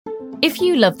If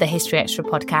you love the History Extra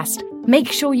podcast,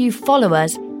 make sure you follow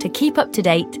us to keep up to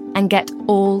date and get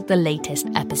all the latest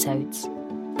episodes.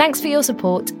 Thanks for your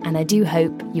support, and I do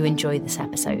hope you enjoy this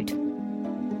episode.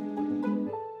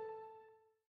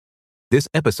 This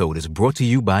episode is brought to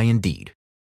you by Indeed.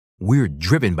 We're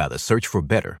driven by the search for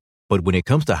better, but when it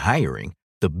comes to hiring,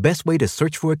 the best way to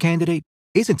search for a candidate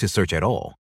isn't to search at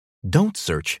all. Don't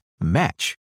search,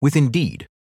 match with Indeed.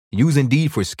 Use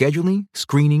Indeed for scheduling,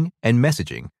 screening, and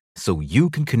messaging so you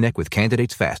can connect with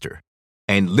candidates faster.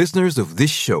 And listeners of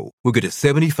this show will get a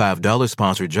 $75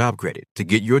 sponsored job credit to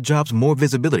get your jobs more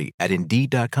visibility at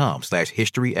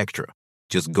Indeed.com/historyextra.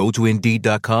 Just go to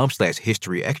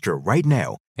Indeed.com/historyextra right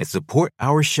now and support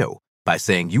our show by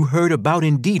saying you heard about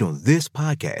Indeed on this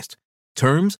podcast.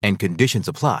 Terms and conditions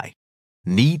apply.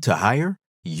 Need to hire?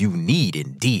 You need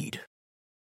Indeed.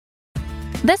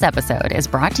 This episode is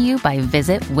brought to you by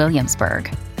Visit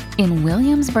Williamsburg. In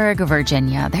Williamsburg,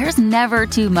 Virginia, there's never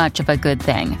too much of a good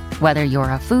thing. Whether you're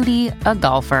a foodie, a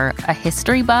golfer, a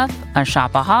history buff, a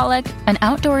shopaholic, an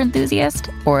outdoor enthusiast,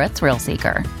 or a thrill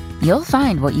seeker, you'll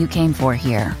find what you came for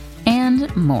here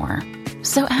and more.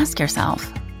 So ask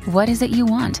yourself, what is it you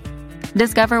want?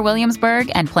 Discover Williamsburg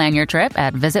and plan your trip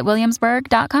at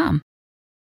visitwilliamsburg.com.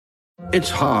 It's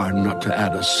hard not to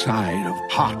add a side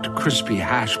of hot, crispy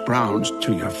hash browns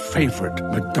to your favorite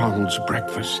McDonald's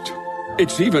breakfast.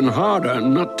 It's even harder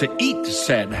not to eat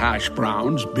said hash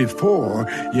browns before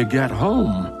you get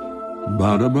home.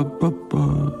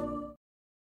 Ba-da-ba-ba-ba.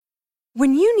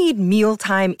 When you need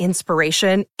mealtime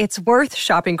inspiration, it's worth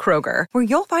shopping Kroger, where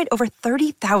you'll find over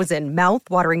 30,000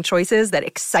 mouth-watering choices that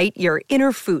excite your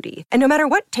inner foodie. And no matter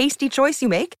what tasty choice you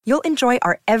make, you'll enjoy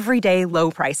our everyday low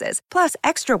prices, plus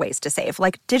extra ways to save,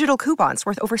 like digital coupons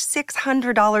worth over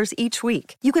 $600 each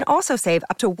week. You can also save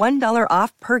up to $1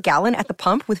 off per gallon at the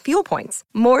pump with fuel points.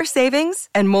 More savings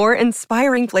and more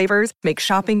inspiring flavors make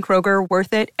shopping Kroger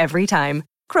worth it every time.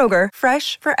 Kroger,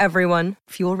 fresh for everyone.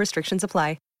 Fuel restrictions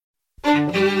apply.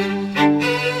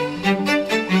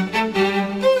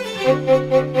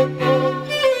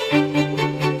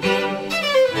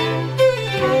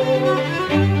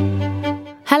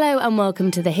 Hello and welcome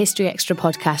to the History Extra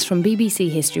podcast from BBC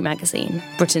History Magazine,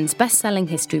 Britain's best-selling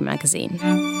history magazine.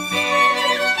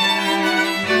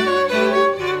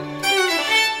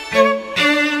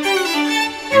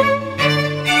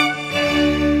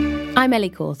 I'm Ellie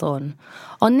Cawthorne.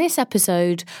 On this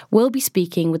episode, we'll be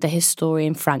speaking with the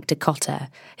historian Frank Dicotta.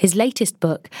 His latest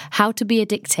book, How to Be a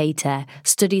Dictator,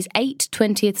 studies 8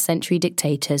 20th century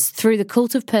dictators through the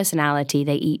cult of personality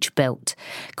they each built,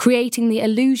 creating the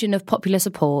illusion of popular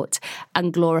support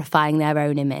and glorifying their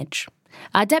own image.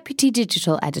 Our deputy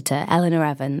digital editor, Eleanor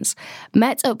Evans,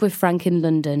 met up with Frank in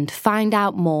London to find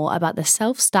out more about the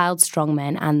self-styled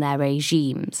strongmen and their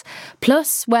regimes,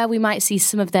 plus where we might see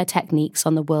some of their techniques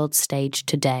on the world stage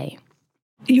today.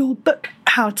 Your book,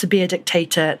 How to Be a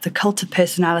Dictator, The Cult of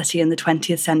Personality in the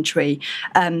 20th Century,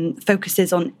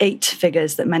 focuses on 8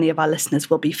 figures that many of our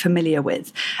listeners will be familiar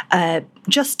with.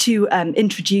 Just to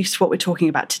introduce what we're talking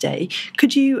about today,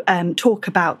 could you talk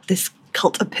about this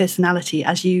cult of personality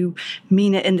as you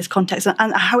mean it in this context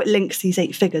and how it links these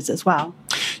 8 figures as well?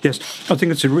 Yes, I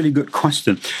think it's a really good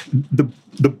question.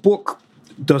 The book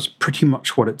does pretty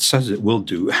much what it says it will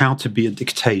do, How to Be a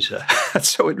Dictator.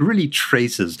 So it really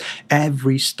traces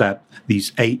every step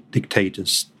these 8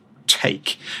 dictators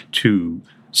take to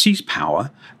seize power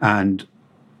and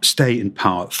stay in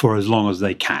power for as long as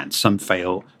they can. Some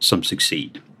fail, some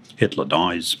succeed. Hitler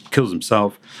dies, kills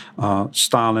himself.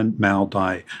 Stalin, Mao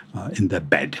die in their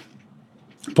bed.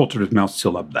 Portrait of Mao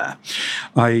still up there.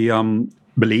 I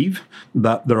believe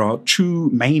that there are 2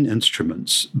 main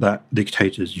instruments that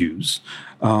dictators use.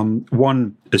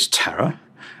 One is terror,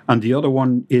 and the other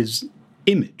one is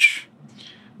image.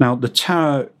 Now, the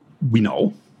terror, we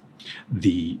know,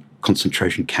 the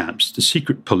concentration camps, the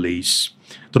secret police,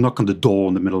 the knock on the door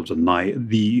in the middle of the night,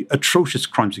 the atrocious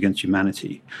crimes against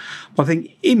humanity. But I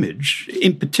think image,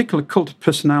 in particular cult of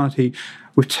personality,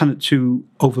 we've tended to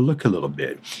overlook a little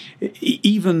bit.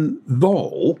 Even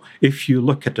though, if you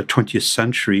look at the 20th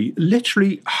century,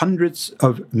 literally hundreds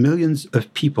of millions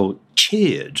of people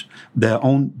cheered their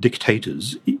own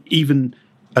dictators, even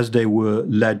as they were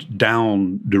led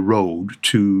down the road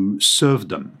to serve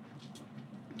them.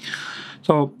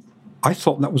 So I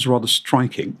thought that was rather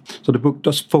striking. So the book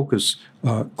does focus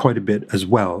quite a bit as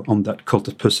well on that cult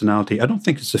of personality. I don't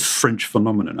think it's a fringe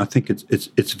phenomenon. I think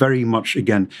it's very much,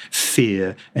 again,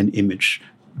 fear and image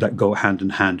that go hand in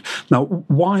hand. Now,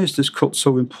 why is this cult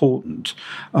so important?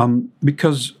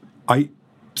 Because I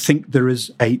think there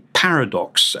is a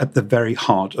paradox at the very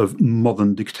heart of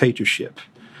modern dictatorship.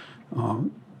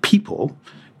 People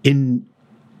in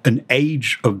an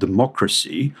age of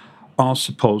democracy, are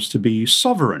supposed to be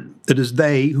sovereign. It is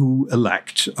they who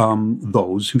elect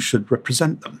those who should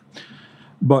represent them.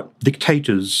 But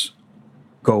dictators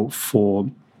go for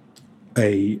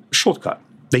a shortcut.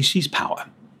 They seize power.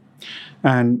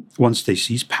 And once they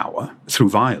seize power through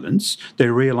violence, they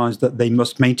realize that they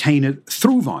must maintain it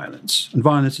through violence. And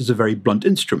violence is a very blunt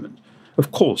instrument.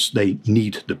 Of course, they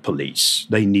need the police.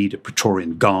 They need a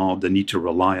Praetorian Guard. They need to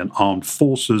rely on armed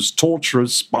forces,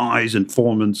 torturers, spies,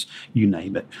 informants, you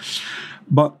name it.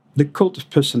 But the cult of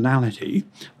personality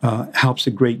helps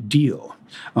a great deal.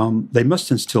 They must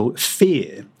instill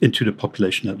fear into the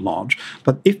population at large.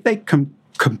 But if they can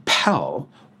compel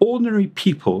ordinary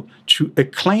people to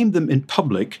acclaim them in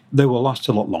public, they will last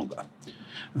a lot longer.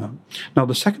 Now,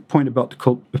 the second point about the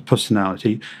cult of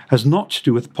personality has not to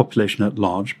do with the population at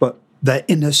large, but their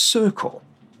inner circle.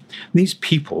 These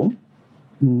people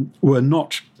were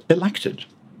not elected.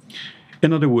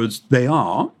 In other words, they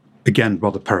are, again,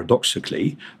 rather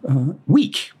paradoxically,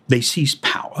 weak. They seize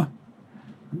power,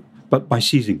 but by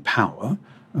seizing power,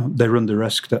 they run the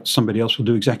risk that somebody else will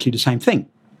do exactly the same thing.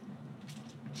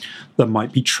 There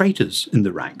might be traitors in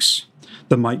the ranks.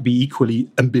 There might be equally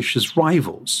ambitious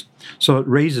rivals. So it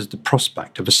raises the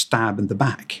prospect of a stab in the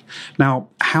back. Now,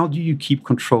 how do you keep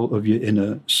control of your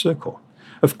inner circle?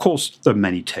 Of course, there are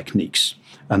many techniques,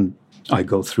 and I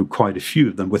go through quite a few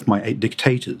of them with my 8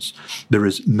 dictators. There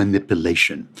is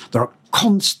manipulation. There are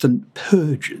constant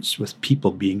purges with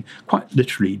people being quite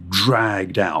literally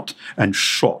dragged out and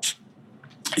shot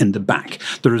in the back.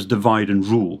 There is divide and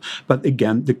rule. But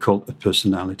again, the cult of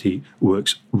personality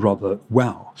works rather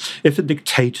well. If a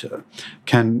dictator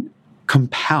can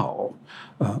compel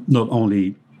not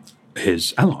only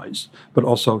his allies, but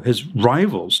also his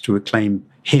rivals to acclaim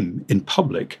him in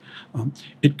public,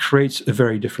 it creates a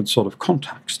very different sort of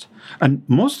context. And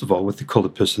most of all, with the cult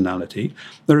of personality,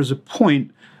 there is a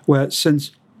point where,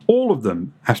 since all of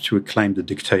them have to acclaim the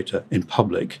dictator in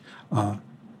public,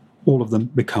 all of them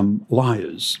become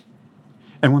liars.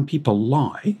 And when people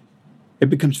lie, it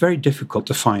becomes very difficult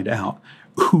to find out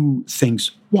who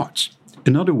thinks what.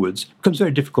 In other words, it becomes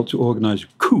very difficult to organize a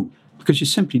coup because you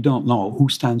simply don't know who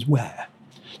stands where.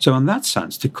 So in that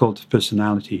sense, the cult of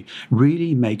personality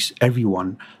really makes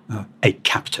everyone a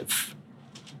captive.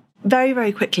 Very,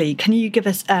 very quickly, can you give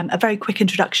us a very quick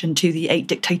introduction to the 8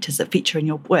 dictators that feature in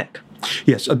your work?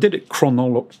 Yes, I did it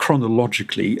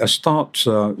chronologically. I start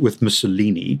with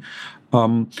Mussolini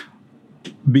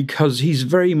because he's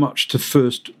very much the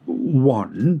first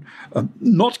one,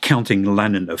 not counting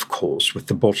Lenin, of course, with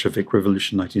the Bolshevik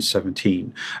Revolution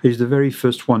 1917. He's the very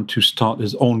first one to start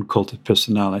his own cult of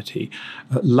personality.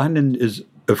 Lenin is,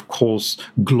 of course,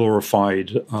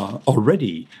 glorified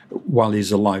already while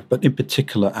he's alive, but in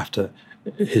particular after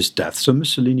his death. So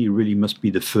Mussolini really must be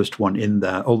the first one in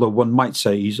there, although one might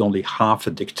say he's only half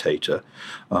a dictator.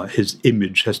 His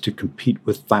image has to compete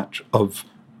with that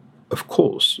of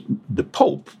course, the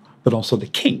Pope, but also the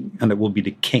king, and it will be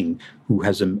the king who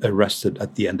has him arrested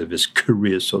at the end of his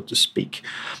career, so to speak.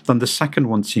 Then the second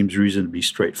one seems reasonably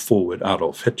straightforward,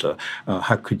 Adolf Hitler.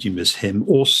 How could you miss him,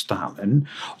 or Stalin,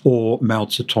 or Mao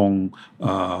Zedong,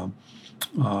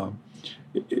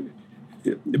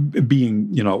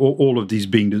 being, all of these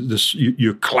being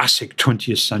your classic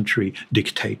 20th century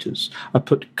dictators. I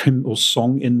put Kim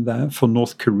Il-sung in there for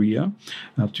North Korea.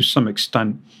 To some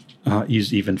extent,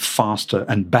 he's even faster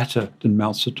and better than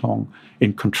Mao Zedong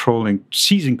in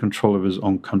seizing control of his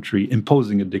own country,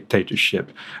 imposing a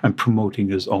dictatorship, and promoting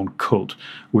his own cult,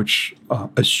 which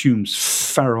assumes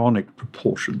pharaonic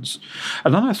proportions.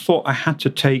 And then I thought I had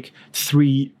to take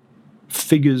 3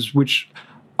 figures which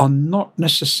are not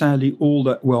necessarily all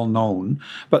that well known,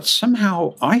 but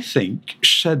somehow, I think,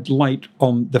 shed light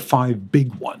on the 5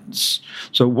 big ones.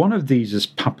 So one of these is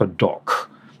Papa Doc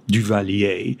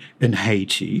Duvalier in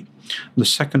Haiti. The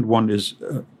second one is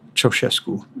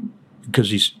Ceausescu, because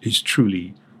he's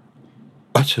truly,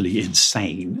 utterly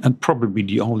insane, and probably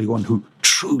the only one who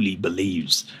truly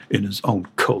believes in his own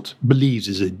cult, believes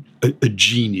is a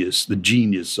genius, the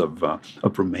genius of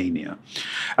Romania.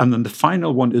 And then the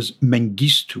final one is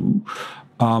Mengistu.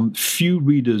 Few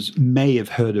readers may have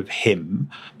heard of him,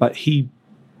 but he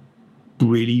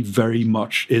really very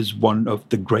much is one of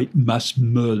the great mass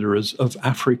murderers of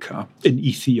Africa, in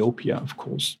Ethiopia, of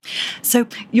course. So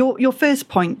your first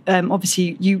point,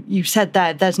 obviously, you said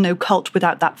there's no cult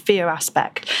without that fear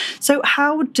aspect. So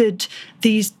how did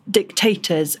these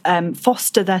dictators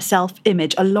foster their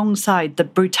self-image alongside the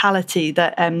brutality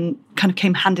that kind of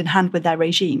came hand in hand with their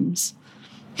regimes?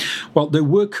 Well, they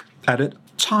work at it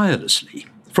tirelessly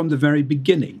from the very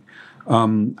beginning.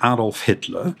 Adolf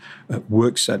Hitler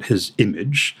works at his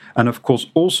image, and of course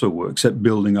also works at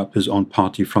building up his own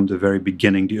party from the very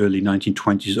beginning, the early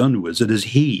 1920s onwards. It is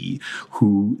he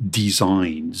who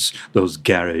designs those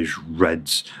garish red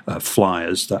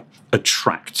flyers that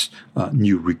attract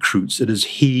new recruits. It is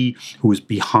he who is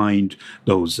behind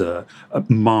those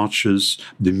marches,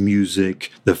 the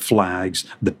music, the flags,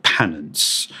 the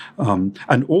pennants.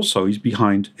 And also he's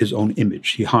behind his own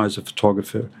image. He hires a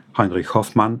photographer, Heinrich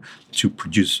Hoffmann, to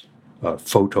produce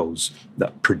photos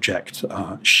that project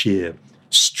sheer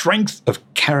strength of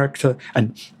character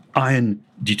and iron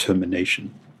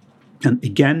determination. And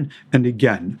again,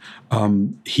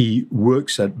 he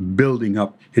works at building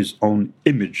up his own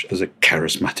image as a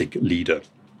charismatic leader.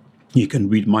 You can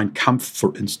read Mein Kampf,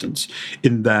 for instance.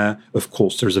 In there, of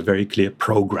course, there's a very clear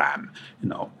program.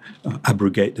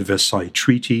 Abrogate the Versailles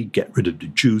Treaty, get rid of the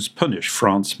Jews, punish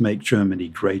France, make Germany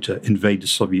greater, invade the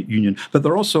Soviet Union. But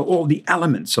there are also all the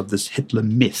elements of this Hitler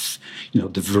myth,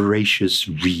 the voracious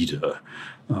reader,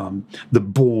 the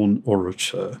born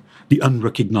orator, the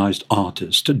unrecognized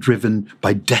artist, driven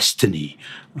by destiny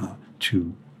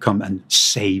to come and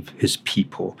save his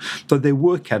people. So they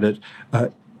work at it.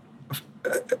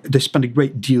 They spend a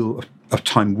great deal of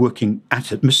time working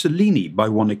at it. Mussolini, by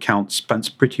one account, spends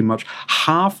pretty much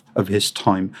half of his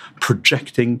time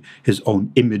projecting his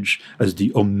own image as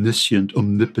the omniscient,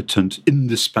 omnipotent,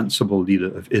 indispensable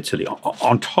leader of Italy,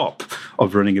 on top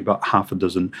of running about half a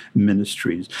dozen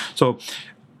ministries. So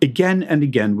again and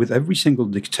again, with every single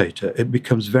dictator, it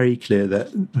becomes very clear that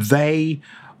they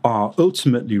are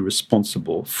ultimately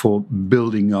responsible for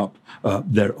building up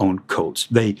their own cults.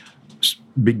 They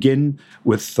begin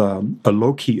with a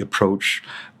low-key approach,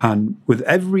 and with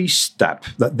every step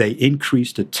that they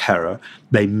increase the terror,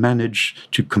 they manage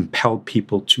to compel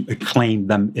people to acclaim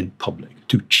them in public,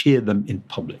 to cheer them in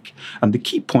public. And the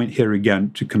key point here,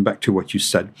 again, to come back to what you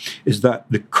said, is that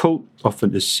the cult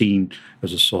often is seen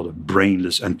as a sort of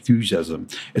brainless enthusiasm.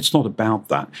 It's not about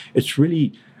that. It's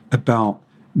really about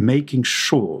making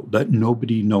sure that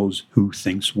nobody knows who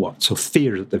thinks what. So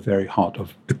fear is at the very heart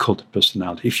of a cult of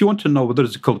personality. If you want to know whether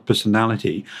it's a cult of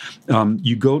personality,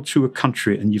 you go to a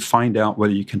country and you find out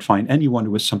whether you can find anyone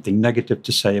who has something negative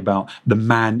to say about the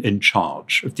man in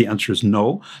charge. If the answer is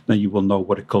no, then you will know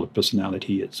what a cult of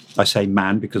personality is. I say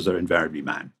man because they're invariably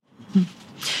man.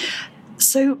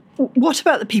 So what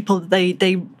about the people that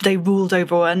they ruled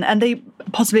over and they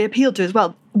possibly appealed to as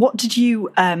well? What did you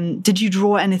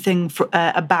draw anything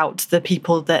about the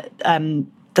people that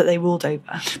they ruled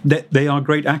over? They are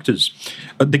great actors.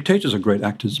 Dictators are great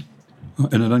actors.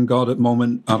 In an unguarded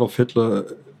moment, Adolf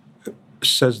Hitler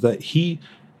says that he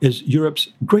is Europe's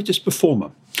greatest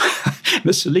performer.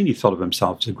 Mussolini thought of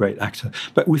himself as a great actor.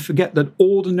 But we forget that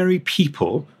ordinary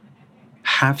people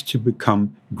have to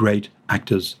become great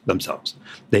actors themselves.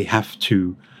 They have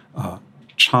to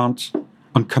chant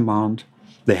on command.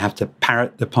 They have to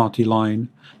parrot the party line.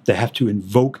 They have to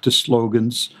invoke the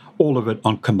slogans, all of it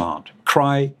on command.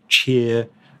 Cry, cheer,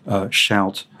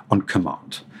 shout on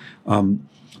command.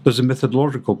 There's a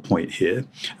methodological point here.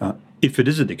 If it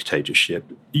is a dictatorship,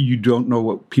 you don't know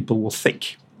what people will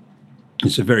think.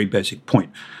 It's a very basic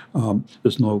point.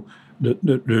 There's no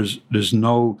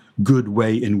good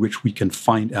way in which we can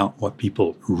find out what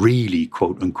people really,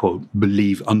 quote unquote,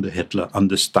 believe under Hitler,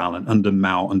 under Stalin, under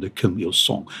Mao, under Kim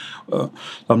Il-sung.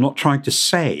 I'm not trying to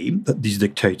say that these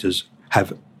dictators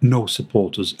have no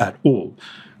supporters at all.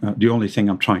 The only thing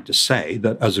I'm trying to say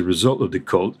that as a result of the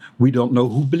cult, we don't know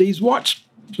who believes what.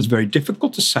 It's very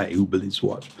difficult to say who believes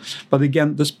what. But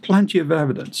again, there's plenty of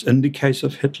evidence in the case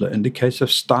of Hitler, in the case of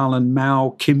Stalin,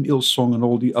 Mao, Kim Il-sung, and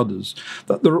all the others,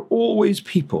 that there are always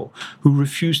people who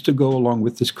refuse to go along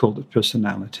with this cult of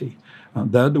personality.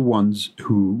 They're the ones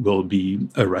who will be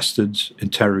arrested,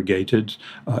 interrogated,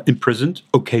 imprisoned,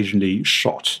 occasionally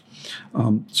shot.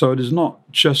 So it is not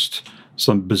just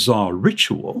some bizarre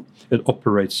ritual. It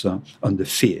operates under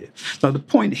fear. Now, the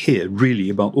point here really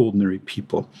about ordinary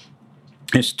people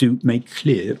is to make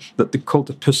clear that the cult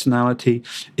of personality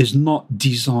is not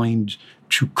designed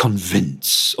to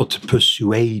convince or to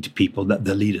persuade people that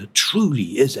the leader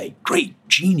truly is a great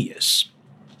genius.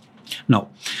 No,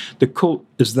 the cult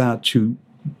is there to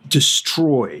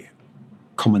destroy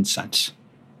common sense,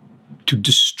 to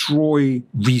destroy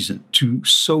reason, to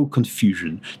sow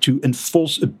confusion, to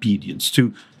enforce obedience,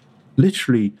 to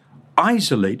literally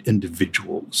isolate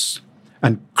individuals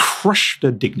and crush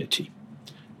their dignity.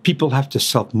 People have to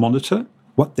self-monitor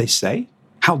what they say,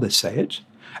 how they say it,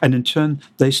 and in turn,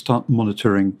 they start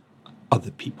monitoring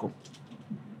other people.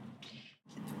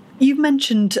 You've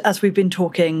mentioned, as we've been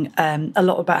talking, a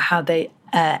lot about how they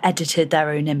edited their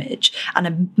own image. And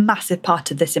a massive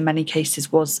part of this in many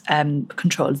cases was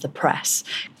control of the press.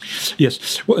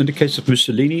 Yes. Well, in the case of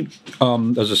Mussolini,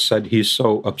 as I said, he's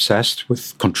so obsessed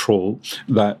with control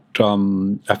that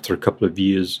after a couple of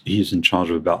years, he's in charge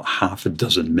of about half a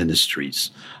dozen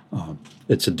ministries.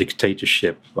 It's a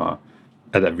dictatorship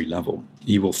at every level.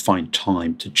 He will find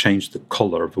time to change the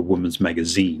color of a woman's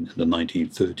magazine in the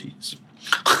 1930s.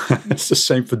 It's the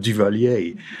same for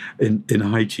Duvalier in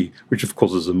Haiti, which of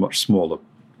course is a much smaller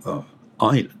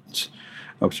island,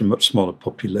 with a much smaller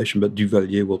population, but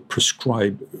Duvalier will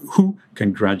prescribe who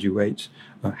can graduate,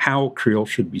 how Creole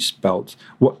should be spelt,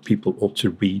 what people ought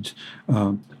to read,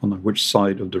 on which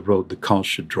side of the road the cars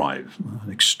should drive.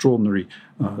 An extraordinary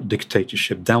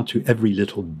dictatorship, down to every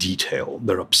little detail.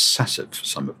 They're obsessive,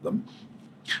 some of them.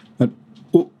 And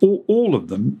all of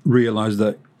them realize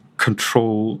that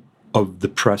control of the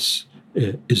press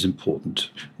is important,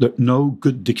 that no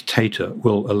good dictator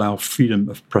will allow freedom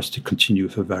of press to continue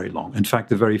for very long. In fact,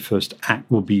 the very first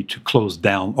act will be to close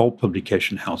down all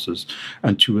publication houses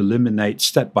and to eliminate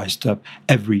step by step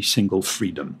every single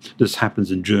freedom. This happens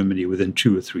in Germany within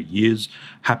 2 or 3 years,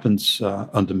 happens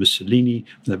under Mussolini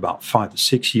in about 5 or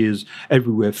 6 years.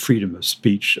 Everywhere freedom of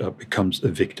speech becomes a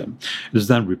victim. It is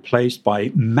then replaced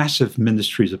by massive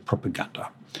ministries of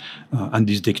propaganda. And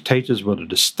these dictators, whether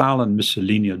it is Stalin,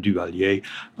 Mussolini, or Duvalier,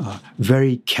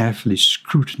 very carefully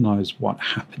scrutinize what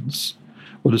happens.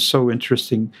 What is so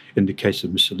interesting in the case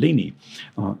of Mussolini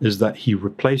is that he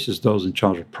replaces those in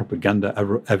charge of propaganda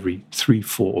every 3,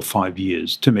 4, or 5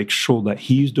 years to make sure that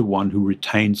he's the one who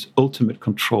retains ultimate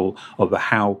control over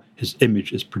how his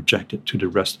image is projected to the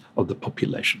rest of the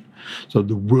population. So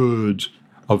the word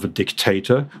of a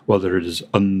dictator, whether it is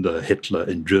under Hitler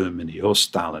in Germany or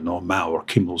Stalin or Mao or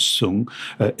Kim Il-sung,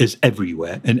 is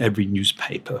everywhere in every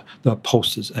newspaper. There are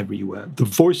posters everywhere. The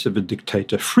voice of a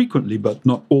dictator frequently, but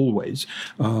not always,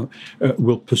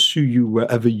 will pursue you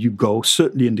wherever you go,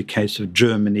 certainly in the case of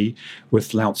Germany,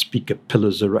 with loudspeaker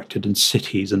pillars erected in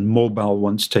cities and mobile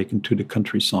ones taken to the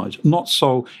countryside. Not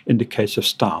so in the case of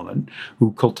Stalin,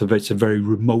 who cultivates a very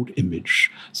remote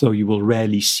image, so you will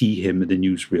rarely see him in the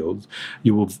newsreels.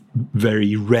 You will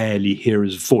very rarely hear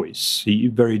his voice. He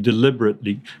very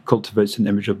deliberately cultivates an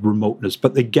image of remoteness.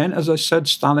 But again, as I said,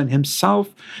 Stalin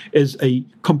himself is a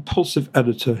compulsive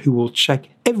editor who will check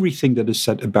everything that is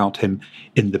said about him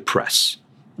in the press.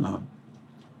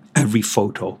 Every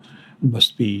photo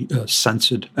must be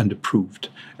censored and approved.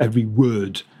 Every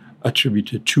word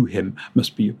attributed to him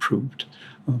must be approved.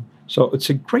 So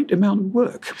it's a great amount of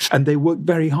work, and they work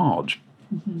very hard.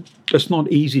 Mm-hmm. It's not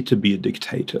easy to be a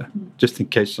dictator, just in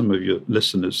case some of your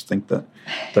listeners think that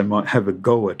they might have a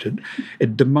go at it.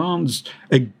 It demands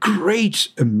a great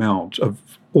amount of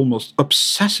almost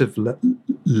obsessive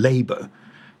labor.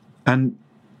 And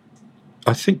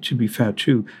I think, to be fair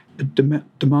too, it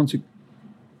demands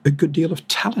a good deal of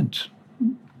talent.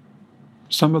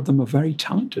 Some of them are very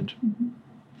talented,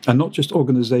 and not just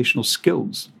organizational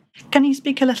skills. Can you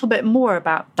speak a little bit more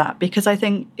about that? Because I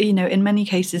think, in many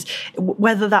cases,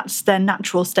 whether that's their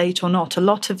natural state or not, a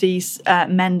lot of these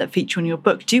men that feature in your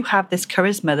book do have this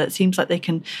charisma that seems like they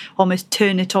can almost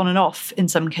turn it on and off in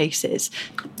some cases.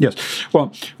 Yes.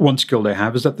 Well, one skill they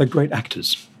have is that they're great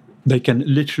actors. They can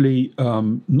literally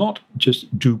not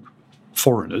just dupe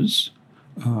foreigners,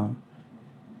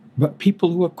 but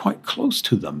people who are quite close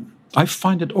to them. I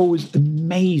find it always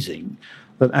amazing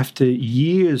that after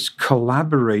years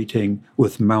collaborating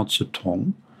with Mao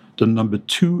Zedong, the number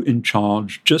 2 in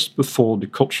charge just before the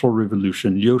Cultural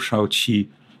Revolution, Liu Shaoqi,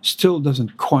 still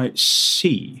doesn't quite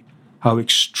see how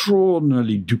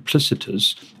extraordinarily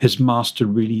duplicitous his master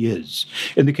really is.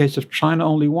 In the case of China,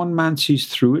 only one man sees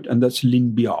through it, and that's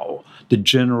Lin Biao, the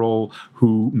general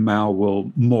who Mao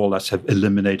will more or less have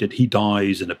eliminated. He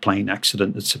dies in a plane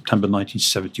accident in September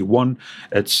 1971.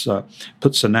 It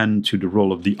puts an end to the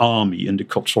role of the army in the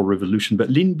Cultural Revolution. But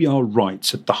Lin Biao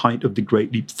writes at the height of the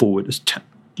Great Leap Forward, as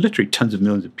literally tens of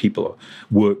millions of people are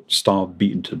worked, starved,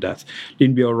 beaten to death.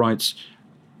 Lin Biao writes,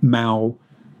 Mao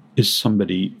is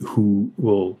somebody who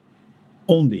will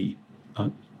only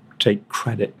take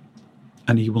credit,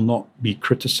 and he will not be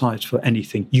criticized for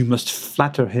anything. You must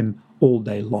flatter him all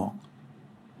day long.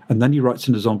 And then he writes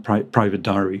in his own private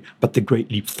diary, but the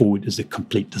Great Leap Forward is a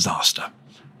complete disaster.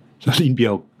 So Lin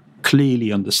Biao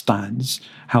clearly understands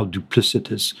how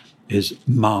duplicitous his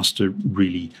master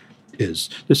really is.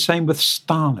 The same with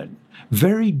Stalin.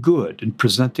 Very good in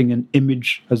presenting an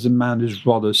image as a man who's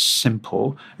rather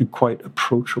simple and quite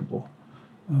approachable.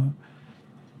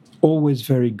 Always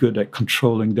very good at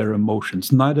controlling their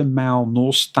emotions. Neither Mao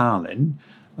nor Stalin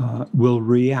will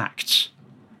react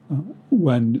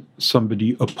when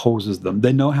somebody opposes them.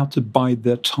 They know how to bide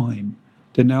their time.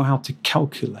 They know how to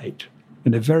calculate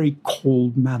in a very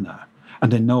cold manner.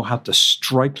 And they know how to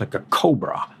strike like a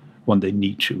cobra when they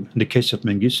need to. In the case of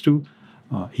Mengistu,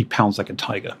 he pounds like a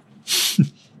tiger.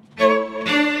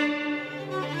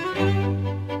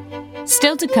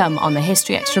 Still to come on the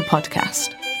History Extra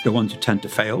podcast. The ones who tend to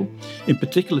fail, in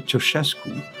particular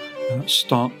Ceausescu,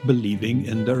 start believing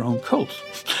in their own cult.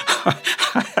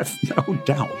 I have no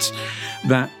doubt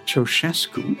that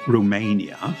Ceausescu,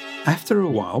 Romania, after a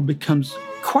while becomes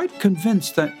quite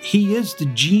convinced that he is the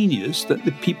genius that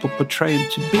the people portray him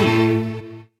to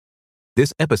be.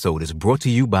 This episode is brought to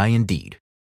you by Indeed.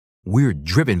 We're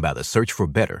driven by the search for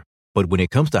better, but when it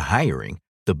comes to hiring,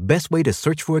 the best way to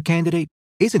search for a candidate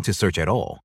isn't to search at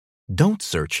all. Don't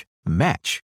search,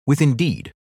 match with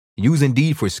Indeed. Use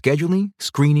Indeed for scheduling,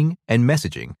 screening, and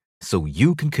messaging so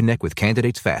you can connect with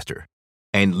candidates faster.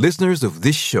 And listeners of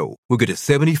this show will get a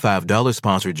 $75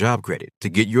 sponsored job credit to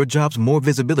get your jobs more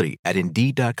visibility at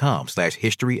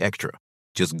Indeed.com/HistoryExtra.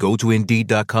 Just go to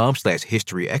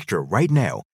Indeed.com/HistoryExtra right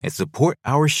now and support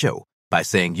our show by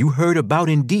saying you heard about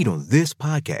Indeed on this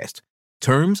podcast.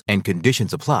 Terms and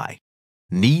conditions apply.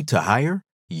 Need to hire?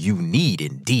 You need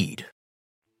Indeed.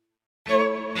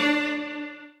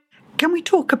 Can we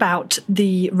talk about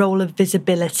the role of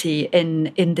visibility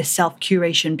in this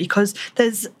self-curation? Because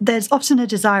there's often a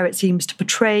desire, it seems, to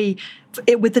portray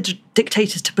it with the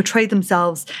dictators to portray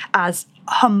themselves as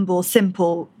humble,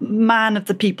 simple, man of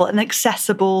the people, an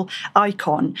accessible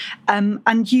icon.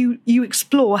 And you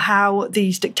explore how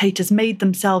these dictators made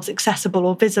themselves accessible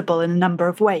or visible in a number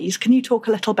of ways. Can you talk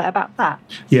a little bit about that?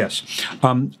 Yes.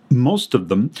 Most of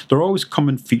them, there are always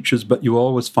common features, but you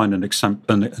always find an exception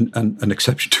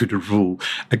to the rule.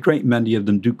 A great many of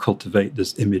them do cultivate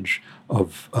this image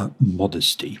of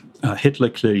modesty. Hitler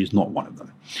clearly is not one of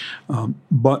them.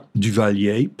 But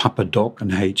Duvalier, Papadoc,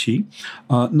 and Haiti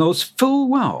knows full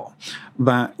well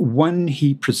that when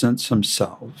he presents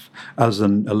himself as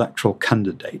an electoral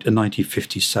candidate in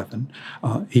 1957,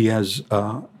 he has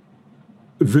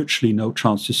virtually no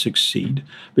chance to succeed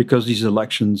because these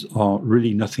elections are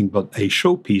really nothing but a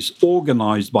showpiece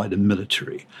organized by the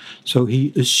military. So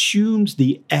he assumes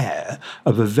the air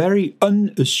of a very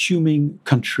unassuming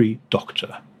country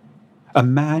doctor, a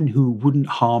man who wouldn't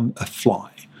harm a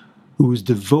fly, who is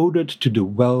devoted to the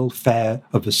welfare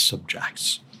of his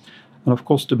subjects. And of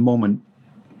course, the moment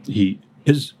he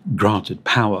is granted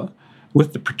power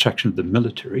with the protection of the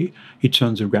military, he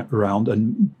turns around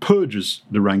and purges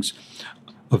the ranks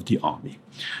of the army.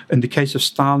 In the case of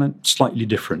Stalin, slightly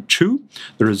different too.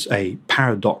 There is a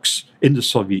paradox in the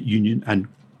Soviet Union and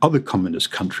other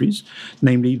communist countries,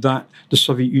 namely that the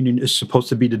Soviet Union is supposed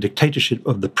to be the dictatorship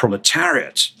of the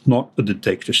proletariat, not the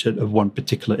dictatorship of one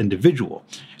particular individual.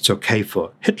 It's okay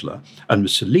for Hitler and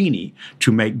Mussolini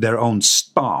to make their own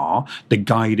star the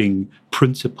guiding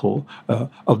principle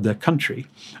of their country,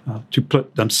 to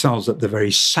put themselves at the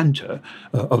very center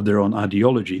of their own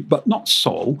ideology, but not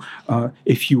so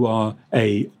if you are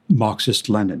a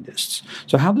Marxist-Leninist.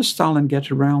 So how does Stalin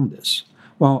get around this?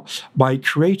 Well, by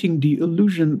creating the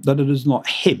illusion that it is not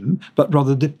him, but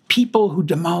rather the people who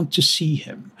demand to see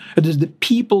him. It is the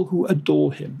people who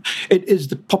adore him. It is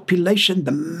the population,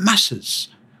 the masses,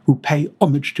 who pay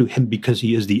homage to him because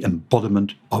he is the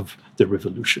embodiment of the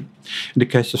revolution. In the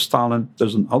case of Stalin,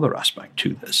 there's another aspect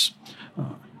to this.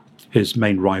 His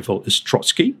main rival is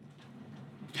Trotsky.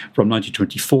 From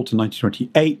 1924 to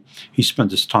 1928, he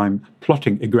spent his time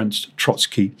plotting against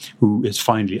Trotsky, who is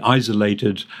finally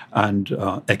isolated and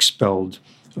expelled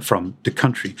from the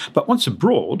country. But once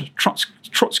abroad,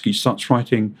 Trotsky starts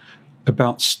writing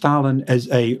about Stalin as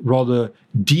a rather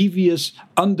devious,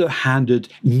 underhanded,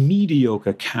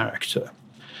 mediocre character.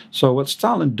 So what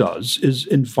Stalin does is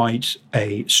invite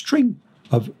a string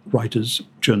of writers,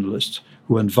 journalists,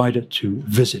 who are invited to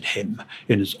visit him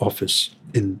in his office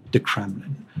in the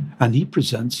Kremlin. And he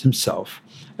presents himself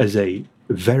as a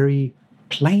very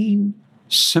plain,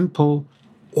 simple,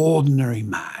 ordinary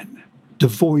man,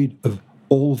 devoid of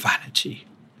all vanity.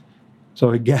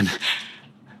 So again,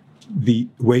 the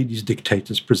way these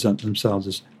dictators present themselves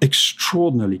is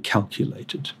extraordinarily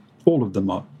calculated. All of them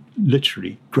are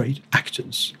literally great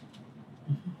actors.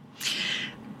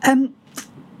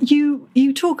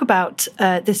 You talk about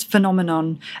this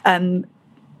phenomenon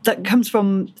that comes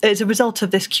from, as a result of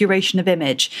this curation of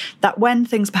image, that when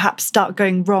things perhaps start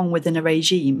going wrong within a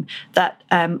regime, that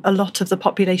a lot of the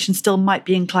population still might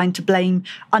be inclined to blame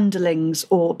underlings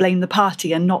or blame the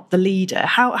party and not the leader.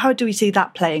 How do we see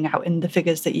that playing out in the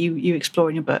figures that you explore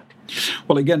in your book?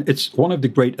 Well, again, it's one of the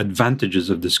great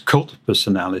advantages of this cult of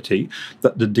personality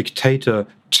that the dictator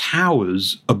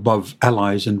towers above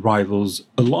allies and rivals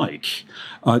alike.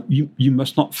 You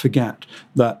must not forget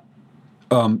that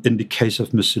in the case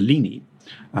of Mussolini,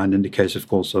 and in the case, of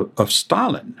course, of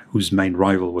Stalin, whose main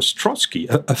rival was Trotsky,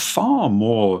 a far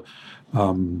more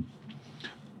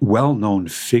well-known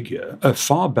figure, a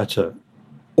far better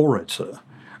orator,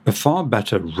 a far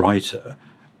better writer,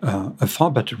 a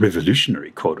far better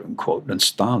revolutionary, quote unquote, than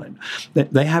Stalin.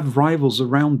 They have rivals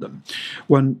around them.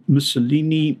 When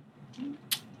Mussolini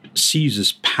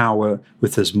seizes power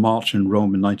with his march in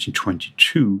Rome in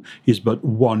 1922, he's but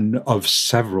one of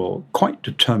several quite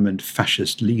determined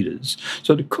fascist leaders.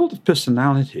 So the cult of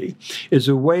personality is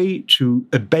a way to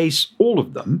abase all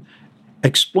of them,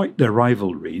 exploit their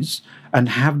rivalries, and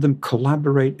have them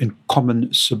collaborate in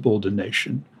common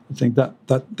subordination. I think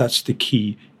that's the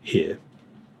key here.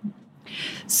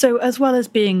 So, as well as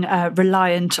being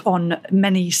reliant on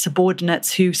many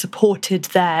subordinates who supported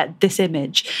this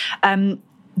image,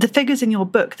 the figures in your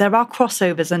book, there are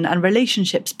crossovers and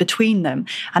relationships between them,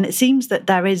 and it seems that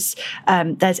there's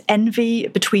envy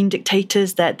between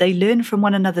dictators, that they learn from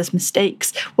one another's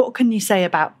mistakes. What can you say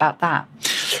about that?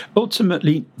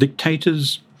 Ultimately,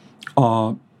 dictators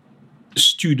are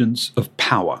students of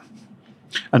power,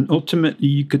 and ultimately,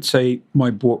 you could say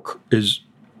my book is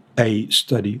a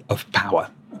study of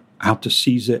power, how to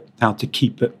seize it, how to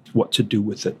keep it, what to do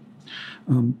with it.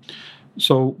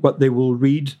 So what they will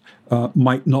read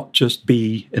might not just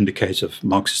be, in the case of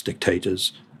Marxist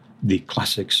dictators, the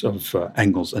classics of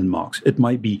Engels and Marx. It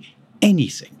might be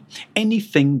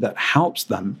anything that helps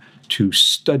them to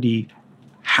study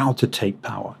how to take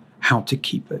power, how to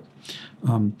keep it.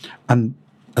 And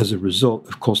as a result,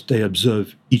 of course, they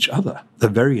observe each other. They're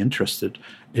very interested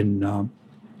in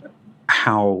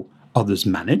how others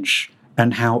manage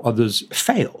and how others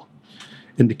fail.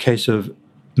 In the case of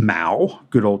Mao,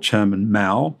 good old Chairman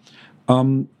Mao,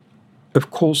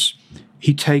 of course,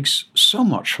 he takes so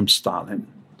much from Stalin,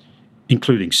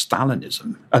 including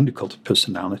Stalinism and the cult of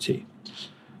personality,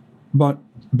 but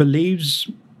believes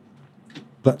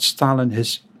that Stalin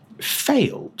has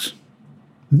failed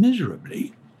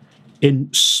miserably in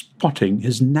spotting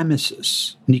his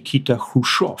nemesis, Nikita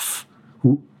Khrushchev,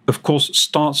 who, of course,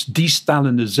 starts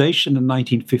de-Stalinization in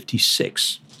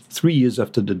 1956, 3 years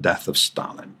after the death of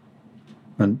Stalin.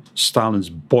 And Stalin's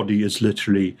body is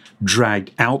literally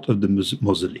dragged out of the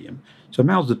mausoleum. So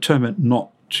Mao's determined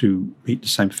not to meet the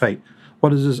same fate.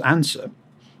 What is his answer?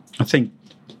 I think,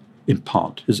 in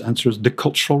part, his answer is the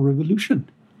Cultural Revolution.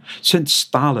 Since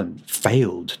Stalin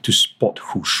failed to spot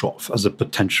Khrushchev as a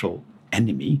potential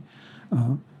enemy,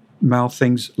 Mao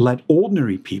thinks, let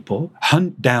ordinary people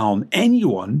hunt down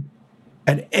anyone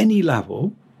at any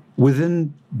level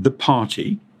within the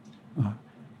party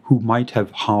who might have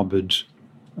harbored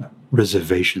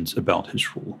reservations about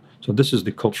his rule. So this is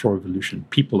the Cultural Revolution.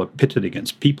 People are pitted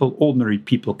against people. Ordinary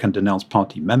people can denounce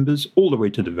party members all the way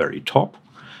to the very top.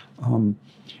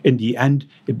 In the end,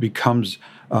 it becomes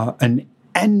an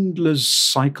endless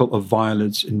cycle of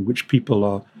violence in which people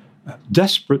are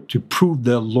desperate to prove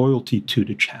their loyalty to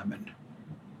the chairman.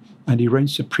 And he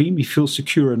reigns supreme. He feels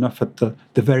secure enough at the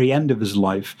very end of his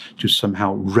life to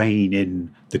somehow rein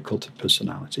in the cult of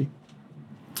personality.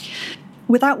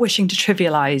 Without wishing to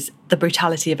trivialize the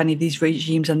brutality of any of these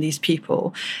regimes and these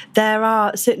people, there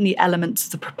are certainly elements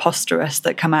of the preposterous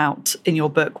that come out in your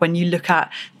book when you look at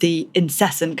the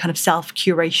incessant kind of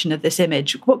self-curation of this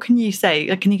image. What can you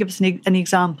say? Can you give us any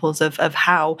examples of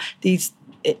how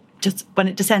when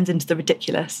it descends into the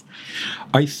ridiculous?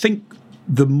 I think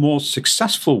the more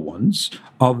successful ones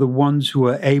are the ones who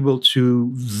are able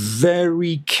to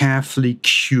very carefully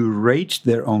curate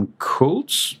their own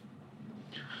cults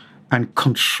and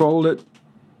control it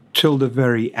till the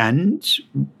very end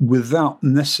without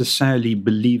necessarily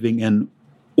believing in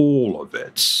all of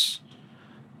it.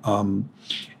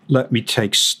 Let me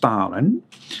take Stalin.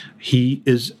 He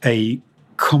is a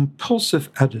compulsive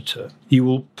editor. He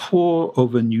will pore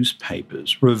over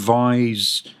newspapers,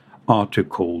 revise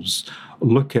articles,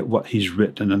 look at what he's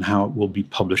written and how it will be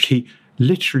published. He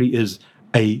literally is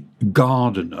a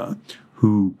gardener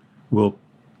who will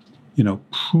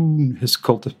prune his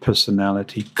cult of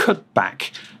personality, cut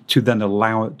back to then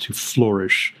allow it to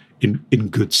flourish in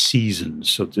good seasons,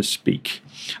 so to speak.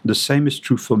 The same is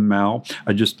true for Mao.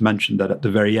 I just mentioned that at the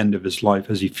very end of his life,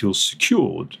 as he feels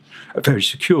very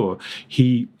secure,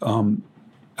 he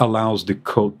allows the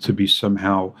cult to be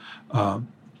somehow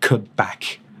cut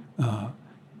back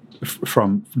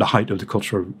from the height of the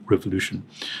Cultural Revolution.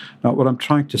 Now, what I'm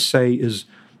trying to say is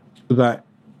that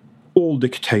all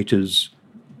dictators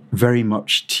very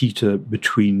much teeter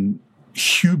between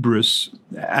hubris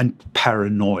and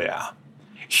paranoia.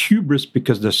 hubris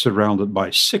because they're surrounded by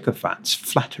sycophants,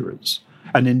 flatterers.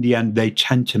 And in the end, they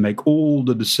tend to make all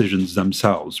the decisions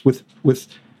themselves with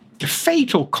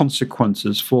fatal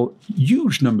consequences for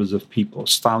huge numbers of people.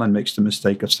 Stalin makes the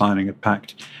mistake of signing a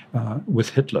pact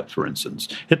with Hitler, for instance.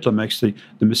 Hitler makes the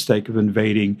mistake of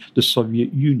invading the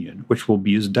Soviet Union, which will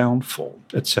be his downfall,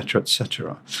 etc.,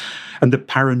 etc. And the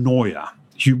paranoia,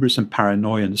 hubris and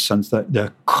paranoia in the sense that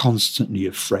they're constantly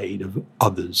afraid of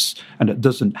others, and it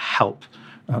doesn't help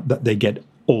that they get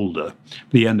older.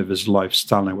 At the end of his life,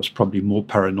 Stalin was probably more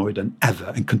paranoid than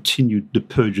ever and continued the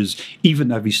purges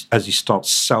even as he starts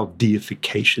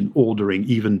self-deification, ordering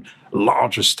even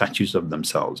larger statues of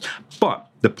themselves. But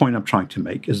the point I'm trying to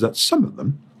make is that some of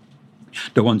them,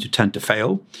 the ones who tend to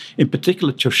fail, in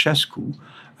particular Ceausescu,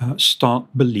 start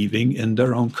believing in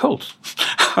their own cult.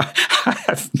 I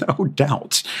have no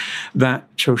doubt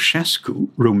that Ceausescu,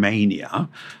 Romania,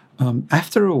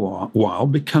 after a while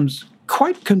becomes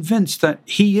quite convinced that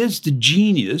he is the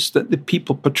genius that the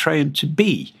people portray him to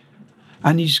be.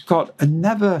 And he's got a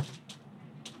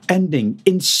never-ending,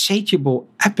 insatiable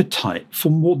appetite for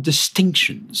more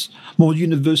distinctions, more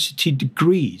university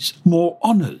degrees, more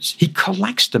honors. He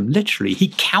collects them, literally.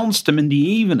 He counts them in the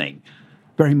evening,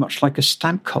 very much like a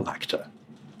stamp collector.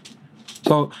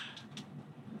 So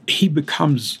he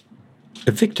becomes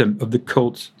a victim of the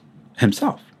cult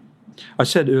himself. I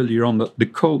said earlier on that the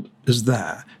cult is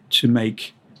there to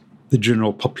make the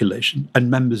general population and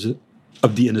members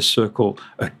of the inner circle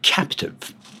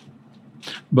captive.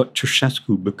 But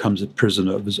Ceausescu becomes a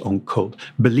prisoner of his own cult,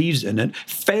 believes in it,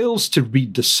 fails to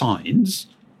read the signs,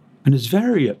 and is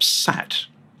very upset.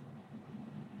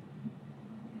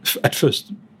 At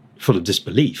first, full of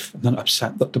disbelief, and then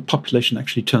upset that the population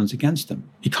actually turns against him.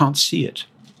 He can't see it.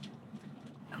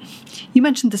 You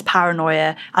mentioned this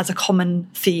paranoia as a common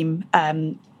theme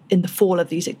in the fall of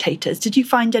these dictators. Did you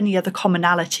find any other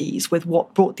commonalities with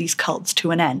what brought these cults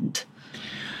to an end?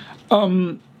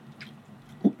 Well,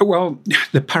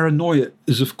 the paranoia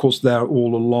is, of course, there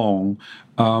all along.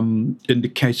 In the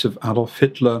case of Adolf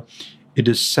Hitler, it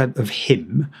is said of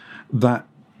him that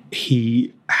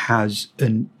he has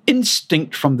an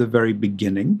instinct from the very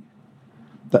beginning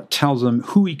that tells him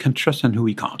who he can trust and who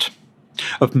he can't.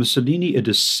 Of Mussolini, it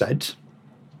is said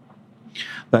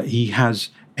that he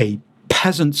has a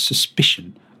peasant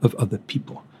suspicion of other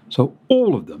people. So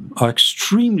all of them are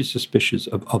extremely suspicious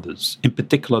of others, in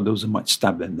particular those who might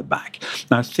stab them in the back.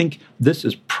 Now, I think this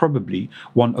is probably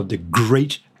one of the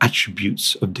great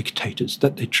attributes of dictators,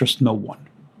 that they trust no one.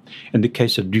 In the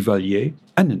case of Duvalier,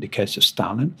 and in the case of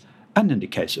Stalin, and in the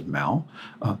case of Mao,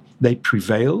 they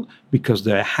prevail because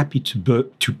they're happy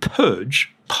to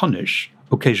purge, punish,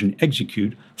 occasionally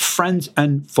execute friends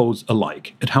and foes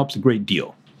alike. It helps a great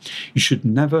deal. You should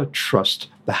never trust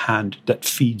the hand that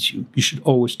feeds you. You should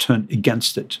always turn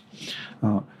against it.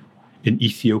 In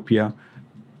Ethiopia,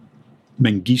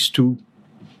 Mengistu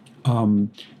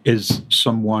is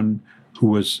someone who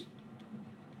was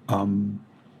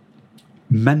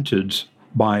mentored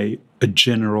by a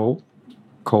general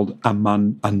called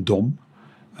Aman Andom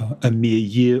a mere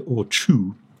year or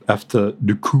two after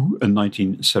the coup in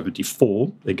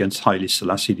 1974 against Haile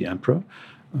Selassie, the emperor.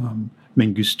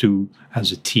 Mengistu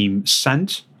has a team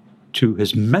sent to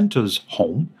his mentor's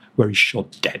home where he's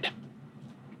shot dead.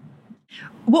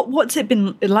 What's it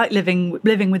been like living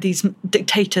with these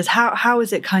dictators? How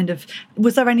is it kind of?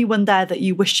 Was there anyone there that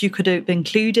you wished you could have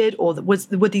included, or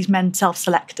were these men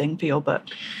self-selecting for your book?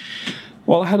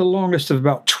 Well, I had a long list of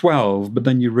about 12, but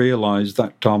then you realise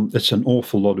that it's an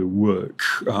awful lot of work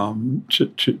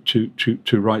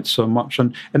to write so much.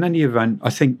 And in any event,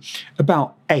 I think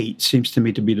about 8 seems to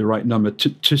me to be the right number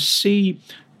to see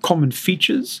common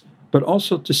features, but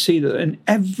also to see that in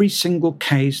every single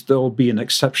case there will be an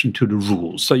exception to the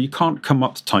rules. So you can't come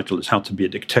up, the title is How to Be a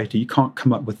Dictator, you can't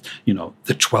come up with,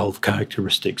 the 12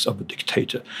 characteristics of a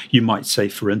dictator. You might say,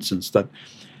 for instance, that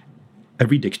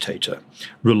every dictator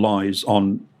relies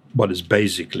on what is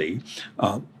basically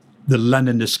the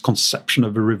Leninist conception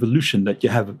of a revolution, that you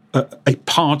have a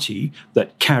party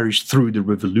that carries through the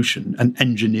revolution and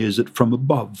engineers it from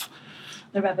above.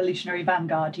 The revolutionary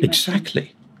vanguard, you Exactly.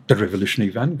 mentioned. The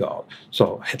revolutionary vanguard.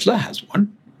 So Hitler has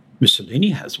one,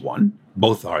 Mussolini has one,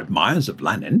 both are admirers of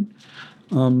Lenin,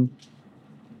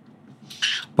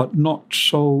 but not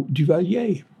so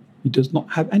Duvalier. He does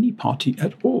not have any party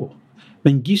at all.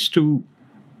 Mengistu,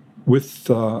 with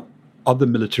other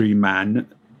military men,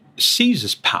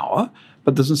 seizes power,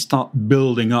 but doesn't start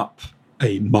building up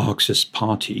a Marxist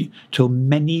party till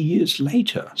many years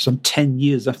later, some 10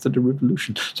 years after the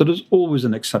revolution. So there's always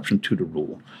an exception to the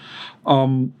rule.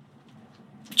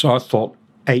 So I thought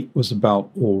 8 was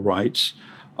about all right.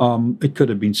 It could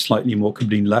have been slightly more, could have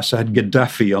been less. I had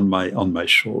Gaddafi on my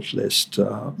short list,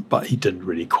 but he didn't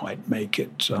really quite make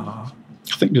it. I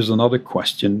think there's another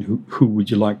question: who would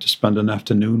you like to spend an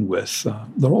afternoon with?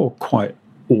 They're all quite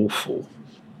awful.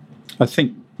 I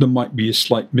think there might be a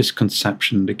slight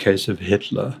misconception in the case of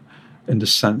Hitler, in the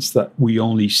sense that we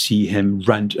only see him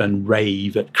rant and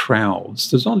rave at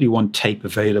crowds. There's only one tape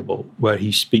available where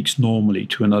he speaks normally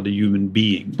to another human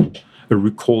being, a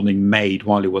recording made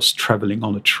while he was traveling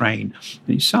on a train.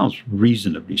 And he sounds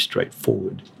reasonably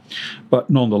straightforward. But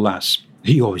nonetheless,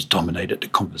 he always dominated the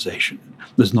conversation.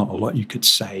 There's not a lot you could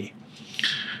say.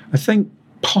 I think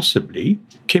possibly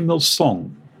Kim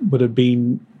Il-sung would have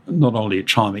been not only a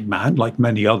charming man, like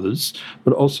many others,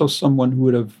 but also someone who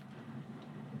would have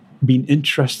been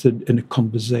interested in a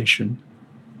conversation,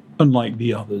 unlike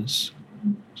the others.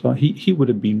 So he would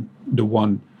have been the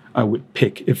one I would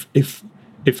pick if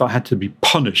I had to be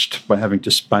punished by having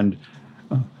to spend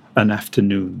an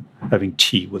afternoon having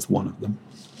tea with one of them.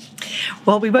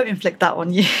 Well, we won't inflict that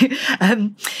on you.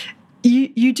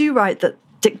 You do write that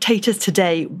dictators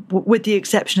today, with the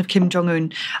exception of Kim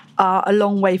Jong-un, are a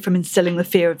long way from instilling the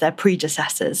fear of their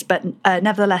predecessors. But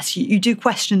nevertheless, you do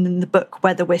question in the book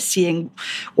whether we're seeing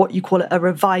what you call a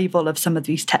revival of some of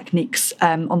these techniques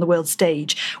on the world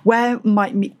stage. Where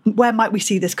might we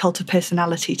see this cult of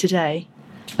personality today?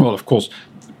 Well, of course,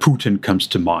 Putin comes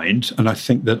to mind, and I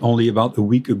think that only about a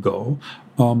week ago,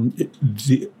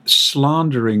 the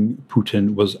slandering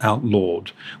Putin was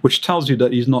outlawed, which tells you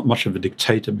that he's not much of a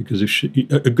dictator, because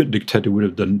a good dictator would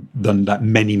have done that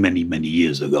many, many, many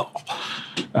years ago.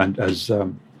 And as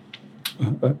a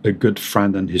good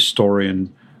friend and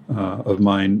historian of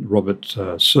mine, Robert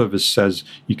Service, says,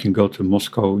 you can go to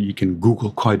Moscow, you can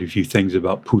Google quite a few things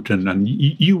about Putin, and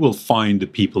you will find the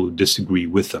people who disagree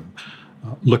with him.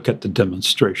 Look at the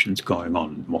demonstrations going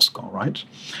on in Moscow, right?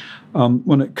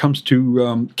 When it comes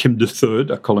to Kim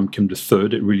III, I call him Kim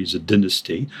III, it really is a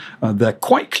dynasty. There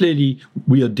quite clearly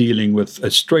we are dealing with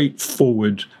a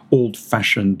straightforward,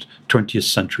 old-fashioned 20th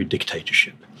century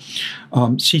dictatorship.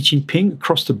 Xi Jinping,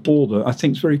 across the border, I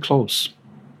think is very close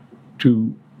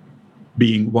to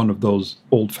being one of those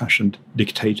old-fashioned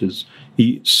dictators.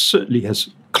 He certainly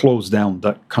has closed down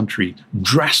that country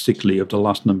drastically over the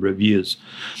last number of years.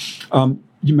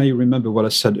 You may remember what I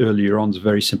said earlier on, it's a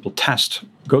very simple test.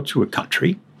 Go to a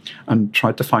country and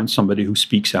try to find somebody who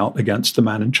speaks out against the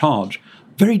man in charge.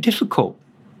 Very difficult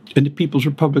in the People's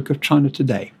Republic of China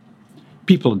today.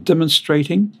 People are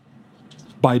demonstrating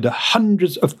by the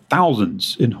hundreds of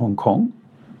thousands in Hong Kong,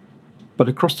 but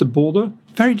across the border,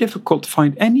 very difficult to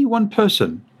find any one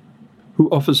person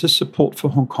who offers his support for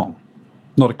Hong Kong.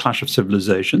 Not a clash of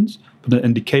civilizations, but an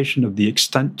indication of the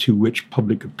extent to which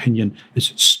public opinion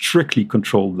is strictly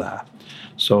controlled there.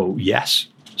 So yes,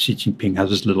 Xi Jinping has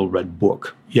his little red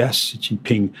book. Yes, Xi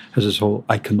Jinping has his whole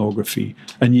iconography.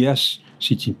 And yes,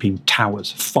 Xi Jinping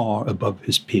towers far above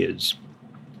his peers.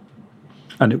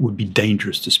 And it would be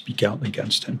dangerous to speak out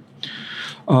against him.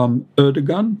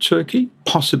 Erdogan, Turkey,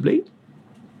 possibly.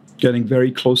 Getting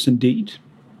very close indeed.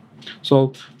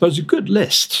 So there's a good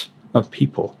list of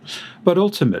people. But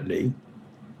ultimately,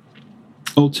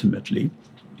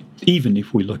 even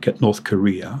if we look at North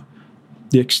Korea,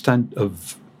 the extent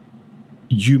of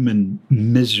human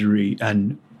misery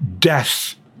and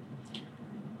death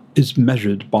is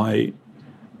measured by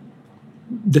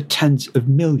the tens of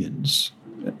millions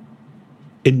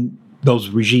in those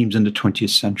regimes in the 20th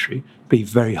century. It'd be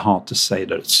very hard to say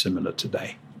that it's similar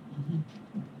today. Mm-hmm.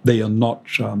 They are not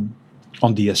on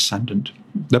the ascendant.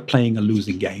 They're playing a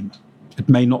losing game. It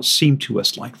may not seem to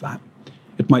us like that.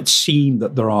 It might seem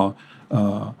that there are,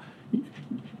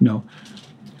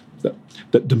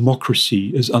 that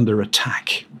democracy is under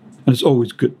attack. And it's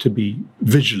always good to be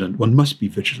vigilant. One must be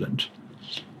vigilant.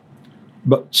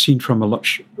 But seen from a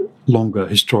much longer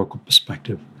historical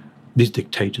perspective, these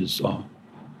dictators are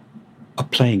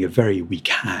playing a very weak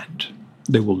hand.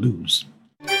 They will lose.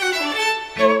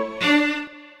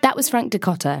 That was Frank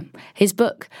Dicotta. His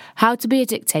book, How to Be a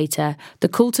Dictator, The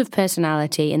Cult of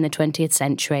Personality in the 20th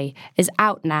Century, is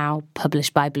out now,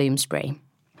 published by Bloomsbury.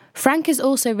 Frank has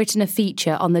also written a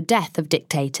feature on the death of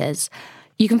dictators.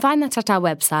 You can find that at our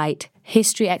website,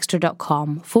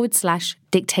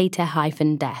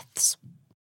 historyextra.com/dictator-deaths.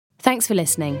 Thanks for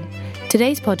listening.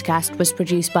 Today's podcast was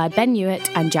produced by Ben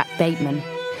Hewitt and Jack Bateman.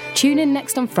 Tune in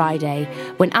next on Friday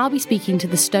when I'll be speaking to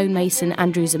the stonemason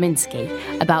Andrew Zaminsky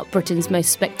about Britain's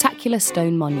most spectacular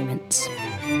stone monuments.